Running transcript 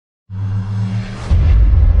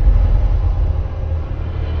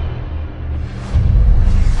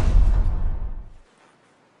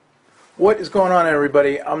What is going on,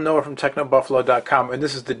 everybody? I'm Noah from TechnoBuffalo.com, and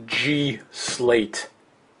this is the G Slate.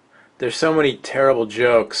 There's so many terrible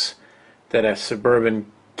jokes that a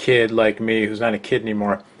suburban kid like me, who's not a kid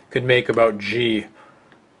anymore, could make about G.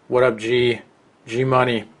 What up, G? G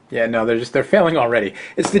Money. Yeah, no, they're failing already.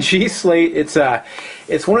 It's the G Slate.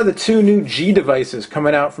 It's one of the two new G devices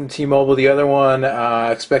coming out from T-Mobile. The other one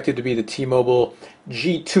expected to be the T-Mobile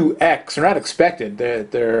G2X. They're not expected.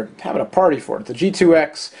 They're having a party for it. The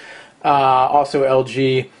G2X. Also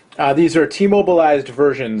LG. These are T-Mobilized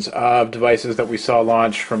versions of devices that we saw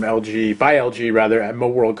launched from LG, by LG rather, at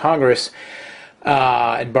Mobile World Congress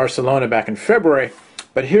in Barcelona back in February.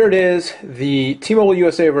 But here it is, the T-Mobile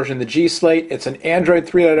USA version, the G Slate. It's an Android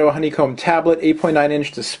 3.0 Honeycomb tablet,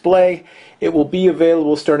 8.9-inch display. It will be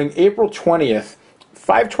available starting April 20th,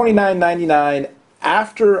 $529.99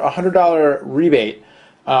 after a $100 rebate.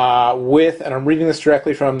 And I'm reading this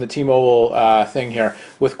directly from the T-Mobile thing here,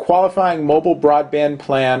 with qualifying mobile broadband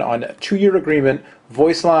plan on a 2-year agreement,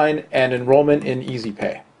 voice line, and enrollment in Easy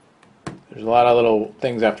Pay. There's a lot of little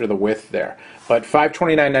things after the with there, but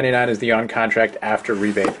 $529.99 is the on-contract after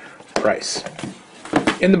rebate price.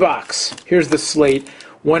 In the box, here's the Slate.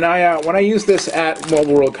 When I used this at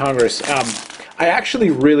Mobile World Congress, I actually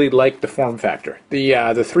really like the form factor. The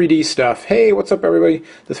 3D stuff, hey, what's up, everybody?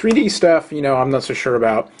 The 3D stuff, I'm not so sure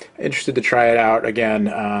about. Interested to try it out again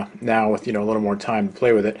now with a little more time to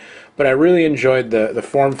play with it. But I really enjoyed the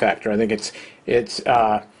form factor. I think it's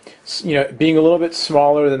being a little bit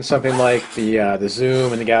smaller than something like the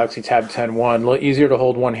Zoom and the Galaxy Tab 10 One, a little easier to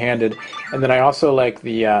hold one-handed. And then I also like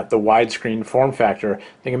the widescreen form factor.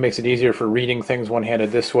 I think it makes it easier for reading things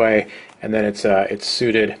one-handed this way, and then it's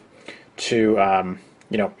suited to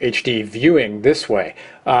HD viewing this way,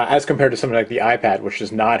 as compared to something like the iPad, which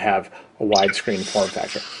does not have a widescreen form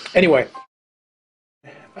factor. Anyway,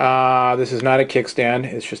 this is not a kickstand.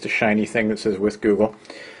 It's just a shiny thing that says with Google.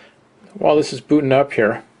 While this is booting up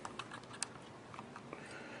here,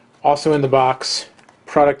 also in the box,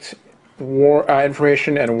 product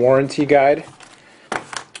information and warranty guide.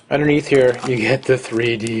 Underneath here, you get the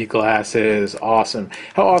 3D glasses. Awesome.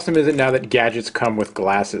 How awesome is it now that gadgets come with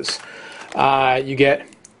glasses? You get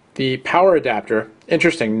the power adapter.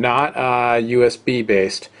 Interesting, not USB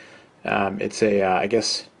based. It's I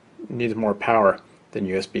guess, needs more power than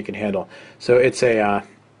USB can handle. So it's a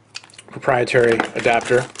proprietary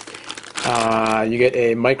adapter. You get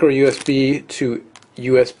a micro USB to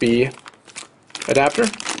USB adapter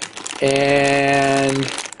and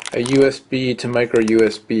a USB to micro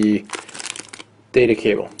USB data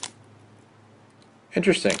cable.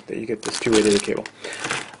 Interesting that you get this two-way data cable.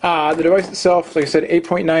 The device itself, like I said,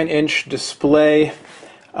 8.9-inch display,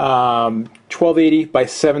 1280 by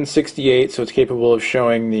 768, so it's capable of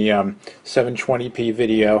showing the 720p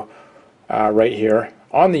video right here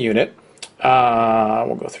on the unit.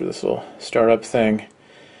 We'll go through this little startup thing.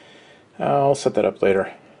 I'll set that up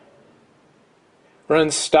later.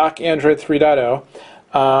 Runs stock Android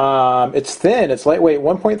 3.0. It's thin, it's lightweight,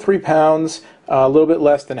 1.3 pounds, a little bit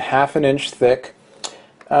less than half an inch thick.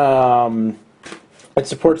 It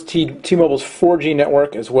supports T-Mobile's 4G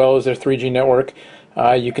network as well as their 3G network.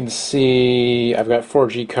 You can see I've got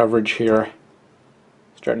 4G coverage here.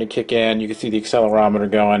 Starting to kick in. You can see the accelerometer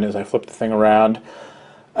going as I flip the thing around.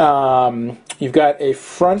 You've got a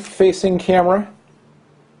front-facing camera.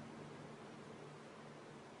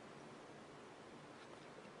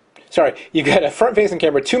 Sorry, you got a front-facing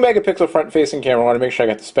camera, 2-megapixel front-facing camera. I want to make sure I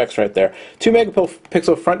got the specs right there.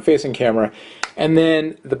 2-megapixel front-facing camera, and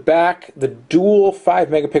then the back, the dual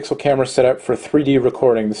 5-megapixel camera setup for 3D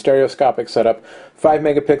recording, the stereoscopic setup, 5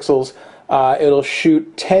 megapixels. It'll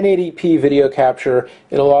shoot 1080p video capture.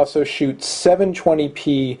 It'll also shoot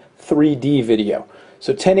 720p 3D video.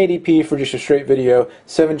 So 1080p for just a straight video,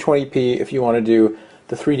 720p if you want to do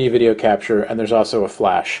the 3D video capture, and there's also a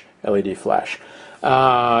flash, LED flash.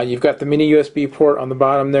 You've got the mini USB port on the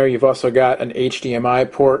bottom there. You've also got an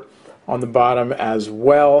HDMI port on the bottom as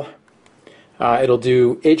well. It'll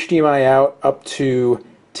do HDMI out up to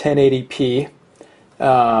 1080p.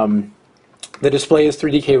 The display is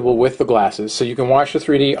 3D capable with the glasses, so you can watch the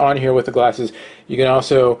 3D on here with the glasses. You can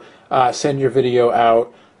also send your video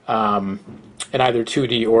out in either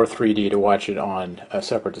 2D or 3D to watch it on a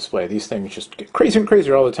separate display. These things just get crazier and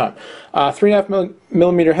crazier all the time.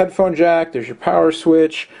 3.5mm headphone jack. There's your power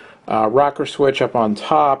switch, rocker switch up on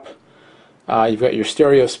top. You've got your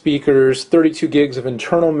stereo speakers, 32 gigs of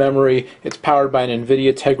internal memory. It's powered by an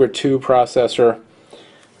NVIDIA Tegra 2 processor.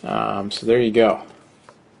 So there you go.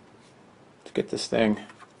 Let's get this thing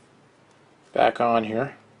back on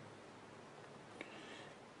here.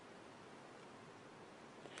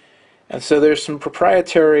 And so there's some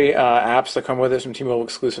proprietary apps that come with it, some T-Mobile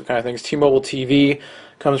exclusive kind of things. T-Mobile TV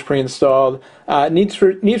comes pre-installed. Need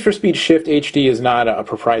for Speed Shift HD is not a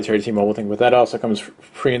proprietary T-Mobile thing, but that also comes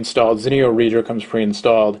pre-installed. Zinio Reader comes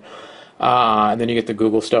pre-installed. And then you get the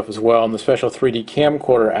Google stuff as well, and the special 3D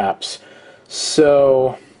camcorder apps.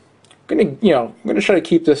 So I'm gonna try to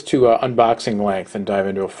keep this to unboxing length and dive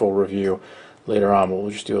into a full review later on.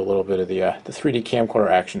 We'll just do a little bit of the 3D camcorder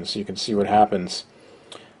action so you can see what happens.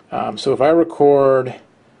 So if I record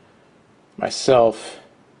myself,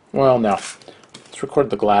 well, no, let's record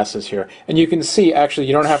the glasses here, and you can see actually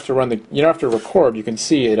you don't have to record. You can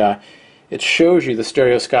see it. It shows you the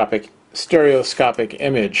stereoscopic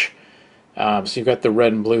image. So you've got the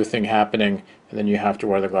red and blue thing happening, and then you have to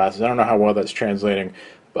wear the glasses. I don't know how well that's translating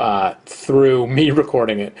through me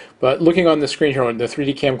recording it, but looking on the screen here in the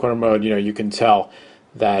 3D camcorder mode, you can tell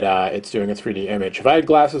that it's doing a 3D image. If I had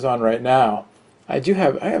glasses on right now, I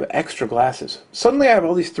have extra glasses. Suddenly I have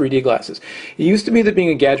all these 3D glasses. It used to be that being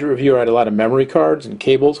a gadget reviewer I had a lot of memory cards and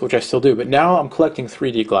cables, which I still do, but now I'm collecting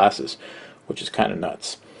 3D glasses, which is kind of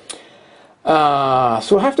nuts. So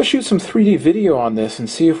we'll have to shoot some 3D video on this and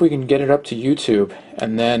see if we can get it up to YouTube,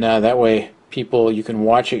 and then that way you can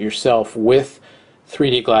watch it yourself with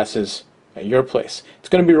 3D glasses at your place. It's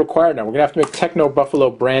going to be required now. We're going to have to make Techno Buffalo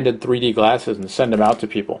branded 3D glasses and send them out to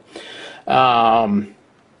people.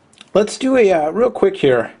 Let's do a real quick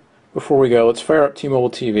here before we go. Let's fire up T-Mobile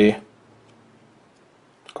TV.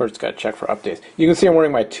 Of course, it's got to check for updates. You can see I'm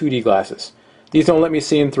wearing my 2D glasses. These don't let me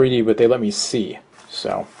see in 3D, but they let me see.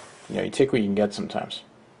 So, you take what you can get sometimes.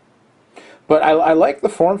 But I like the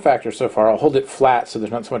form factor so far. I'll hold it flat so there's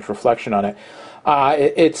not so much reflection on it.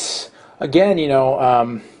 It's, again,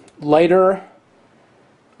 lighter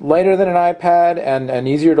than an iPad and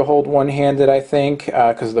easier to hold one-handed, I think,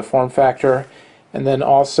 because of the form factor. And then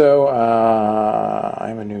also,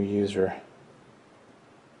 I'm a new user.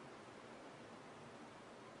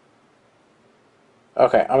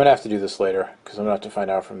 Okay, I'm going to have to do this later, because I'm going to have to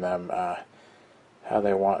find out from them how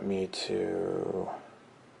they want me to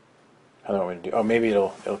do. Oh, maybe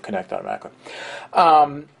it'll connect automatically.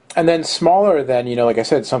 And then smaller than, like I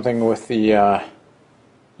said, something with the...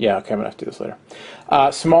 yeah, okay, I'm going to have to do this later.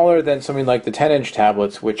 Smaller than something like the 10-inch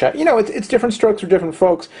tablets, which, it's different strokes for different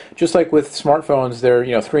folks. Just like with smartphones, they're,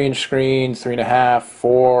 3-inch screens, 3.5,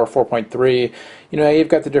 4, 4.3. You've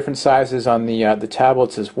got the different sizes on the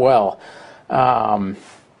tablets as well.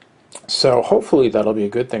 So hopefully that'll be a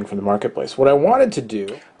good thing for the marketplace. What I wanted to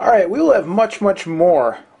do... Alright, we will have much, much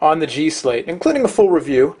more on the G Slate, including a full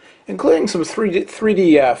review, including some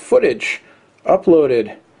 3D footage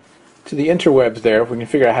uploaded to the interwebs there, if we can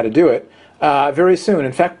figure out how to do it, very soon.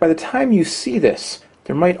 In fact, by the time you see this,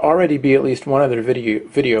 there might already be at least one other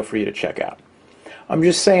video for you to check out. I'm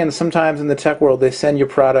just saying, sometimes in the tech world, they send you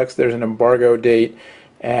products, there's an embargo date,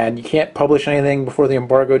 and you can't publish anything before the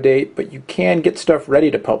embargo date, but you can get stuff ready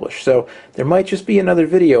to publish. So there might just be another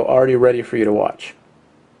video already ready for you to watch.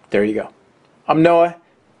 There you go. I'm Noah.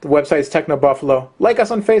 The website's Techno Buffalo. Like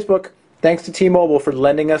us on Facebook. Thanks to T-Mobile for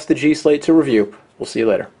lending us the G Slate to review. We'll see you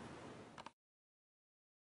later.